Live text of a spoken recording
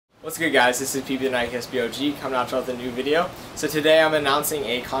What's good, guys? This is PB the Nike SBOG coming out with a new video. So today I'm announcing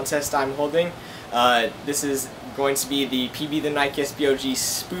a contest I'm holding. This is going to be the PB the Nike SBOG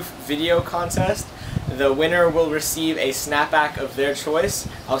Spoof video contest. The winner will receive a snapback of their choice.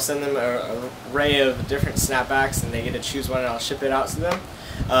 I'll send them an array of different snapbacks and they get to choose one and I'll ship it out to them.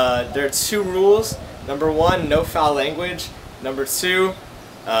 There are two rules. Number one, no foul language. Number two,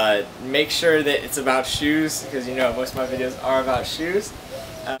 make sure that it's about shoes, because you know most of my videos are about shoes.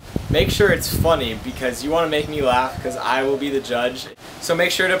 Make sure it's funny, because you want to make me laugh, because I will be the judge. So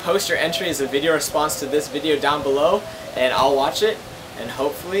make sure to post your entry as a video response to this video down below, and I'll watch it, and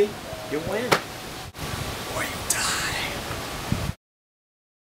hopefully you'll win.